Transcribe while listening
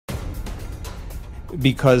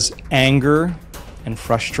because anger and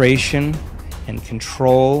frustration and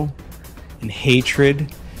control and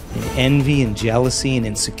hatred and envy and jealousy and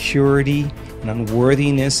insecurity and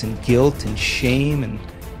unworthiness and guilt and shame and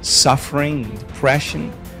suffering and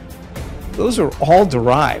depression, those are all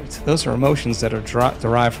derived. Those are emotions that are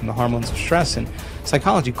derived from the hormones of stress, and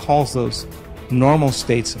psychology calls those normal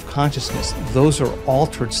states of consciousness. Those are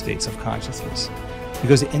altered states of consciousness.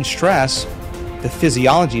 Because in stress, the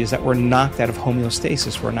physiology is that we're knocked out of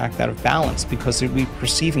homeostasis, we're knocked out of balance because we're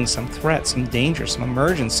perceiving some threat, some danger, some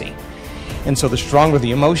emergency. And so the stronger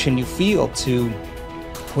the emotion you feel to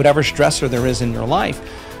whatever stressor there is in your life,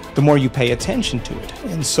 the more you pay attention to it.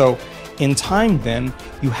 And so in time then,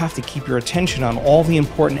 you have to keep your attention on all the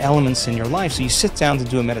important elements in your life. So you sit down to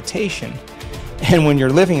do a meditation, and when you're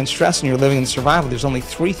living in stress and you're living in survival, there's only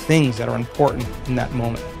 3 things that are important in that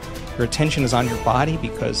moment. Your attention is on your body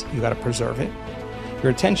because you got to preserve it.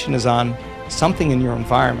 Your attention is on something in your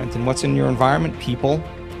environment, and what's in your environment? People,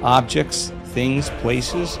 objects, things,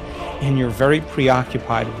 places, and you're very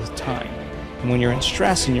preoccupied with time. And when you're in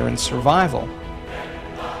stress and you're in survival,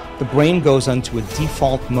 the brain goes into a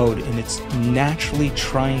default mode, and it's naturally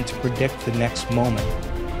trying to predict the next moment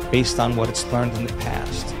based on what it's learned in the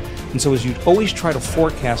past. And so as you always try to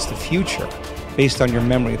forecast the future based on your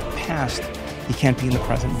memory of the past, you can't be in the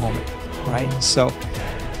present moment, right? So,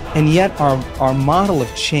 and yet our model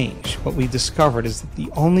of change, what we discovered is that the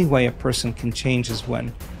only way a person can change is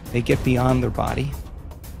when they get beyond their body,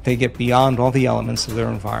 they get beyond all the elements of their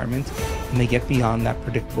environment, and they get beyond that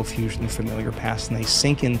predictable future and familiar past, and they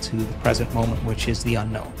sink into the present moment, which is the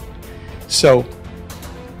unknown. So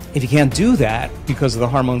if you can't do that because of the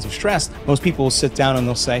hormones of stress, most people will sit down and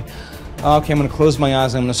they'll say, okay, I'm going to close my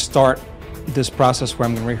eyes, I'm going to start this process where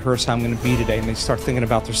I'm going to rehearse how I'm going to be today, and they start thinking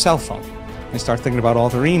about their cell phone. They start thinking about all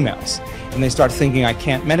their emails, and they start thinking, I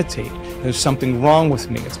can't meditate. There's something wrong with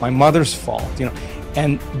me. It's my mother's fault,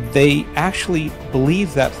 And they actually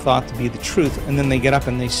believe that thought to be the truth, and then they get up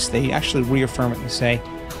and they actually reaffirm it and say,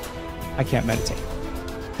 I can't meditate.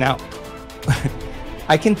 Now,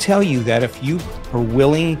 I can tell you that if you are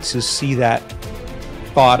willing to see that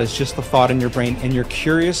thought as just the thought in your brain, and you're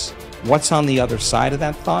curious what's on the other side of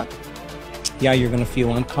that thought, yeah, you're going to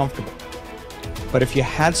feel uncomfortable. But if you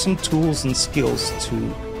had some tools and skills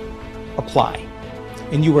to apply,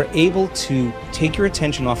 and you were able to take your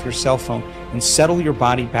attention off your cell phone and settle your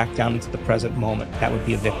body back down into the present moment, that would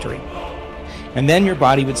be a victory. And then your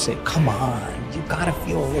body would say, come on, you got to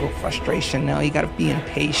feel a little frustration now. You got to be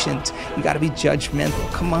impatient. You got to be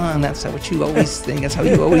judgmental. Come on, that's what you always think. That's how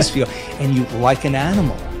you always feel. And you, like an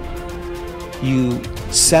animal, you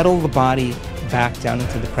settle the body back down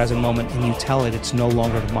into the present moment, and you tell it it's no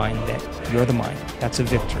longer the mind, that you're the mind. That's a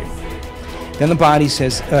victory. Then the body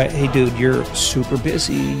says, hey dude, you're super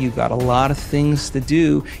busy, you got a lot of things to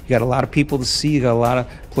do, you got a lot of people to see, you got a lot of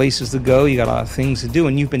places to go, you got a lot of things to do,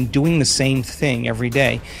 and you've been doing the same thing every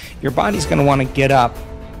day. Your body's going to want to get up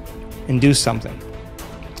and do something.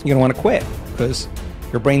 You're going to want to quit because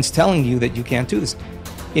your brain's telling you that you can't do this.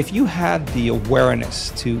 If you had the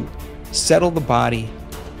awareness to settle the body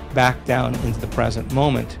back down into the present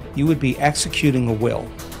moment, you would be executing a will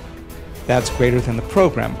that's greater than the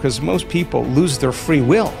program, because most people lose their free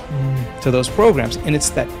will to those programs, and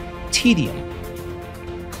it's that tedium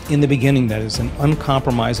in the beginning that is an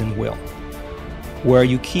uncompromising will, where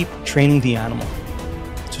you keep training the animal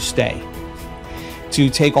to stay, to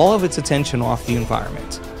take all of its attention off the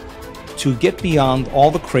environment, to get beyond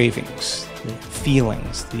all the cravings, the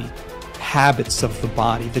feelings, the habits of the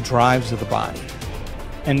body, the drives of the body,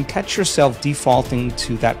 and catch yourself defaulting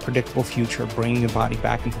to that predictable future, bringing the body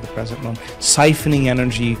back into the present moment, siphoning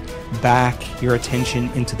energy back, your attention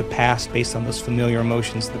into the past based on those familiar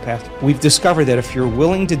emotions of the past. We've discovered that if you're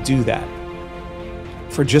willing to do that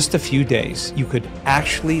for just a few days, you could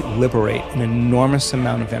actually liberate an enormous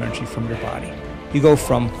amount of energy from your body. You go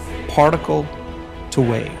from particle to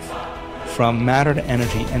wave, from matter to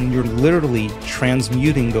energy, and you're literally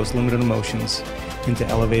transmuting those limited emotions into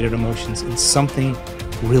elevated emotions, and something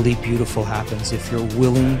really beautiful happens if you're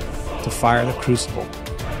willing to fire the crucible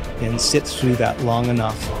and sit through that long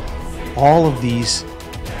enough. All of these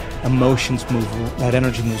emotions move, that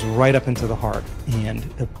energy moves right up into the heart, and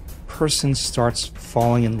the person starts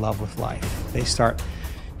falling in love with life. They start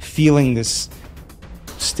feeling this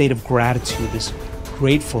state of gratitude, this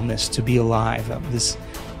gratefulness to be alive, this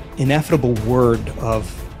ineffable word of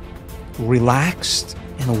relaxed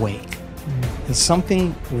and awake. And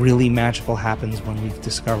something really magical happens when we've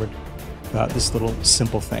discovered this little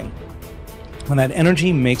simple thing. When that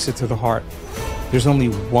energy makes it to the heart, there's only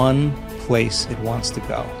one place it wants to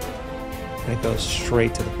go, and it goes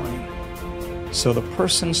straight to the brain. So the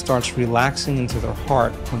person starts relaxing into their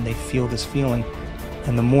heart when they feel this feeling,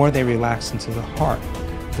 and the more they relax into the heart,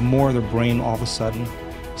 the more their brain all of a sudden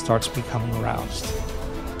starts becoming aroused.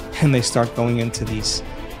 And they start going into these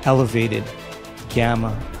elevated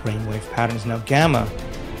gamma brainwave patterns. Now, gamma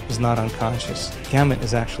is not unconscious. Gamma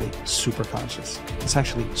is actually super conscious. It's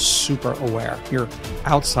actually super aware. You're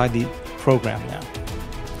outside the program now.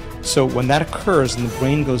 So when that occurs and the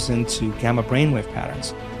brain goes into gamma brainwave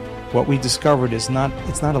patterns, what we discovered is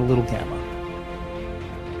it's not a little gamma.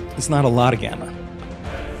 It's not a lot of gamma.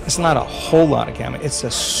 It's not a whole lot of gamma. It's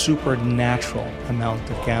a supernatural amount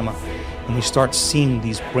of gamma. And we start seeing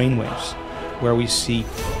these brainwaves where we see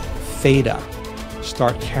theta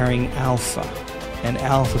start carrying alpha, and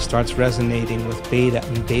alpha starts resonating with beta,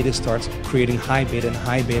 and beta starts creating high beta, and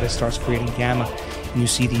high beta starts creating gamma. And you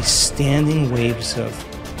see these standing waves of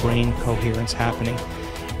brain coherence happening,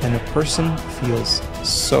 and the person feels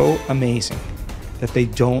so amazing that they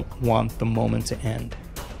don't want the moment to end.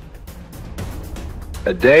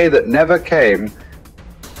 A day that never came,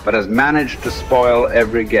 but has managed to spoil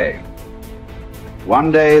every game.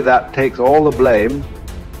 One day that takes all the blame,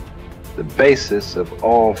 the basis of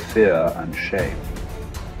all fear and shame.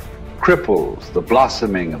 Cripples the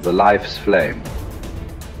blossoming of the life's flame.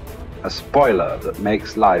 A spoiler that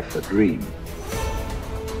makes life a dream.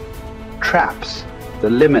 Traps the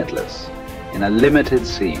limitless in a limited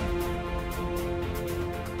scene.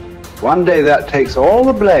 One day that takes all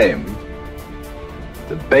the blame,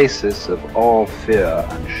 the basis of all fear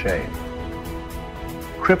and shame.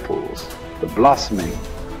 Cripples the blossoming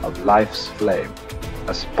of life's flame.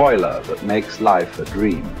 A spoiler that makes life a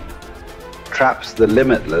dream. Traps the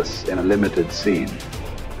limitless in a limited scene.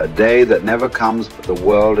 A day that never comes but the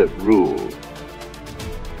world it ruled.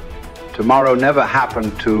 Tomorrow never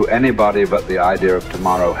happened to anybody, but the idea of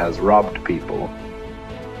tomorrow has robbed people.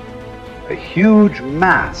 A huge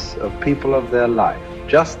mass of people of their life.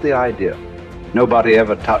 Just the idea. Nobody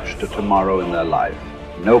ever touched a tomorrow in their life.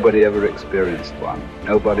 Nobody ever experienced one.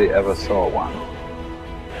 Nobody ever saw one.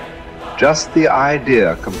 Just the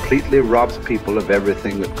idea completely robs people of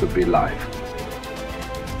everything that could be life.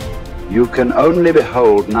 You can only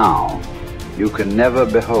behold now. You can never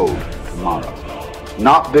behold tomorrow.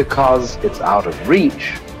 Not because it's out of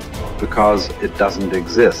reach, because it doesn't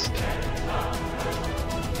exist.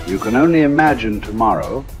 You can only imagine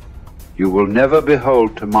tomorrow. You will never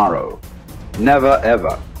behold tomorrow. Never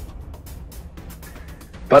ever.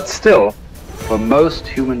 But still, for most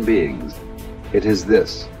human beings, it is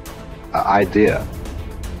this, an idea.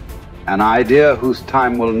 An idea whose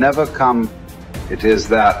time will never come. It is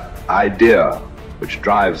that idea which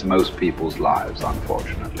drives most people's lives,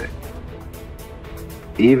 unfortunately.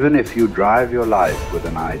 Even if you drive your life with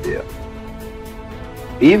an idea,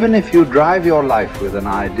 even if you drive your life with an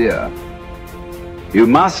idea, you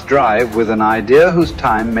must drive with an idea whose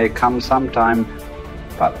time may come sometime,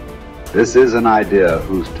 but this is an idea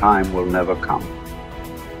whose time will never come.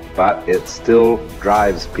 But it still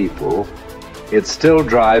drives people. It still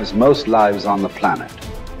drives most lives on the planet.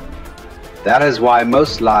 That is why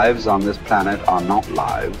most lives on this planet are not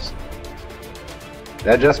lives.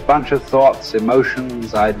 They're just a bunch of thoughts,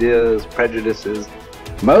 emotions, ideas, prejudices.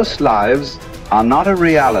 Most lives are not a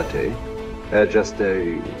reality. They're just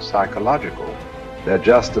a psychological. They're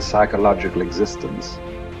just a psychological existence.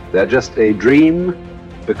 They're just a dream,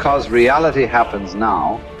 because reality happens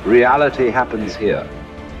now. Reality happens here.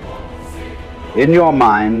 In your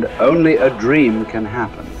mind, only a dream can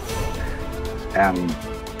happen. And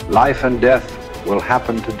life and death will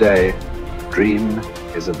happen today. Dream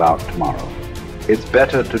is about tomorrow. It's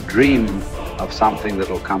better to dream of something that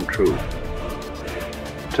will come true.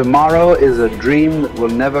 Tomorrow is a dream that will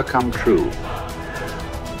never come true.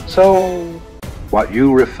 So, what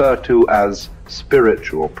you refer to as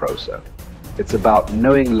spiritual process, it's about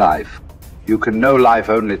knowing life. You can know life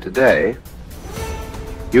only today.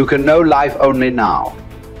 You can know life only now.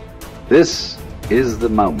 This is the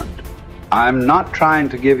moment. I'm not trying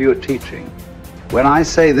to give you a teaching. When I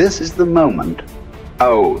say this is the moment,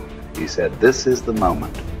 oh, he said, this is the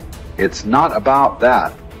moment. It's not about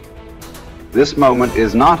that. This moment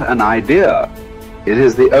is not an idea. It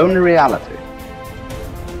is the only reality.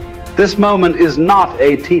 This moment is not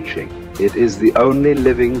a teaching. It is the only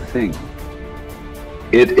living thing.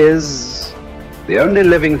 It is the only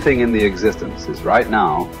living thing in the existence is right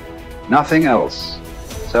now, nothing else.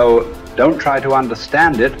 So don't try to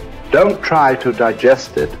understand it. Don't try to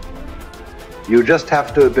digest it. You just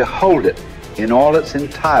have to behold it in all its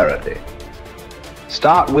entirety.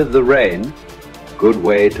 Start with the rain, good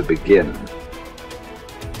way to begin.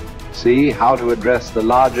 See how to address the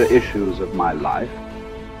larger issues of my life.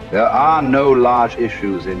 There are no large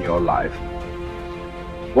issues in your life.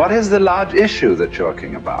 What is the large issue that you're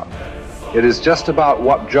talking about? It is just about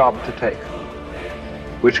what job to take,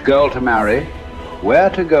 which girl to marry, where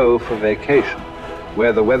to go for vacation,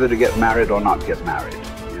 whether to get married or not get married,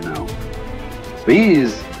 you know.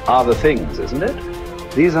 These are the things, isn't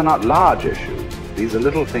it? These are not large issues. These are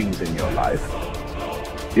little things in your life.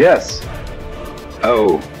 Yes.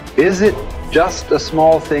 Oh, is it just a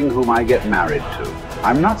small thing whom I get married to?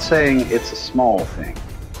 I'm not saying it's a small thing,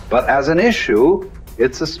 but as an issue,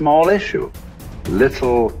 it's a small issue.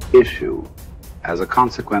 Little issue as a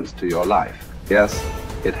consequence to your life. Yes,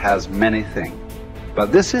 it has many things.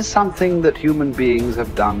 But this is something that human beings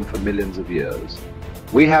have done for millions of years.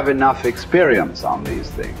 We have enough experience on these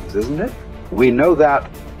things, isn't it? We know that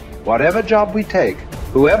whatever job we take,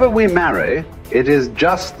 whoever we marry, it is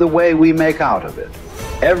just the way we make out of it.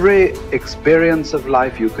 Every experience of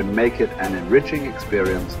life, you can make it an enriching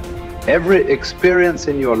experience. Every experience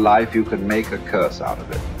in your life, you can make a curse out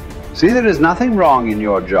of it. See, there is nothing wrong in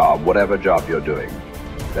your job, whatever job you're doing.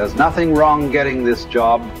 There's nothing wrong getting this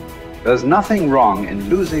job. There's nothing wrong in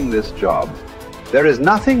losing this job. There is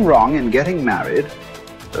nothing wrong in getting married.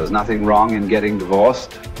 There's nothing wrong in getting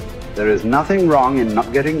divorced. There is nothing wrong in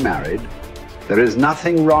not getting married. There is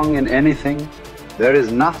nothing wrong in anything. There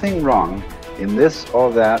is nothing wrong in this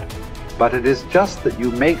or that, but it is just that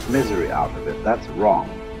you make misery out of it. That's wrong.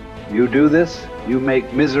 You do this, you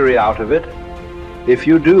make misery out of it. If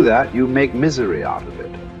you do that, you make misery out of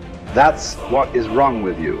it. That's what is wrong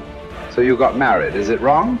with you. So you got married. Is it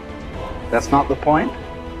wrong? That's not the point.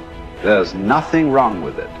 There's nothing wrong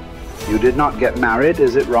with it. You did not get married.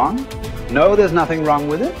 Is it wrong? No, there's nothing wrong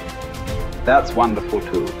with it. That's wonderful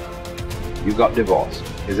too. You got divorced.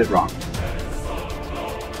 Is it wrong?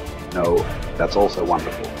 No, that's also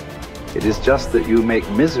wonderful. It is just that you make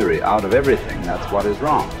misery out of everything. That's what is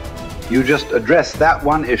wrong. You just address that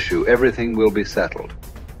one issue, everything will be settled.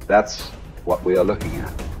 That's what we are looking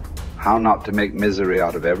at. How not to make misery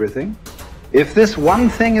out of everything? If this one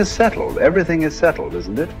thing is settled, everything is settled,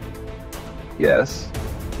 isn't it? Yes.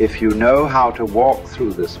 If you know how to walk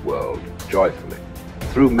through this world joyfully,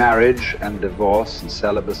 through marriage and divorce and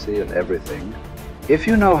celibacy and everything, if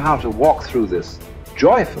you know how to walk through this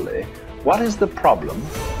joyfully, what is the problem?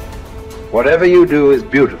 Whatever you do is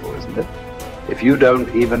beautiful, isn't it? If you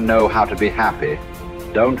don't even know how to be happy,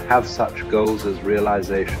 don't have such goals as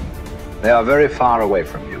realization. They are very far away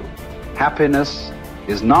from you. Happiness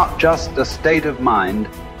is not just a state of mind,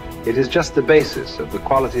 it is just the basis of the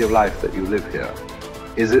quality of life that you live here.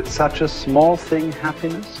 Is it such a small thing,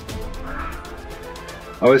 happiness?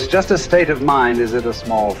 Oh, it's just a state of mind, is it a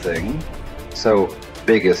small thing? So,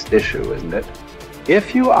 biggest issue, isn't it?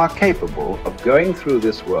 If you are capable of going through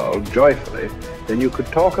this world joyfully, then you could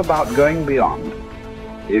talk about going beyond.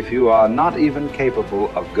 If you are not even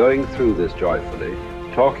capable of going through this joyfully,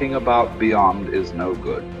 talking about beyond is no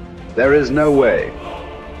good. There is no way.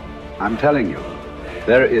 I'm telling you,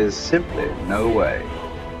 there is simply no way.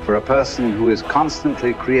 For a person who is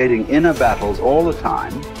constantly creating inner battles all the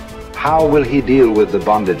time, how will he deal with the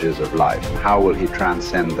bondages of life? How will he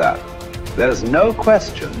transcend that? There's no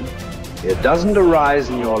question. It doesn't arise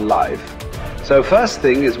in your life. So first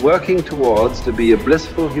thing is working towards to be a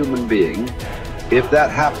blissful human being. If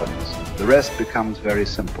that happens, the rest becomes very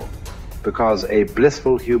simple. Because a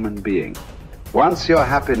blissful human being, once your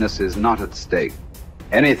happiness is not at stake,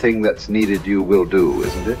 anything that's needed you will do,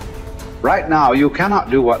 isn't it? Right now, you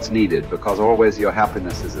cannot do what's needed because always your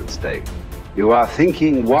happiness is at stake. You are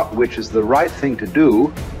thinking which is the right thing to do,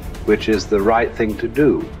 which is the right thing to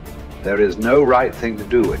do. There is no right thing to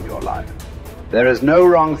do in your life. There is no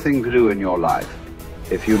wrong thing to do in your life.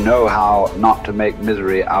 If you know how not to make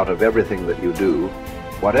misery out of everything that you do,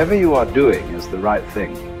 whatever you are doing is the right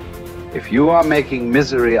thing. If you are making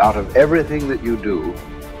misery out of everything that you do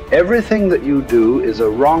is a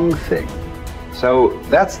wrong thing. So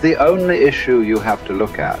that's the only issue you have to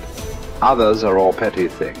look at. Others are all petty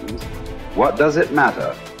things. What does it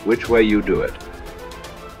matter which way you do it?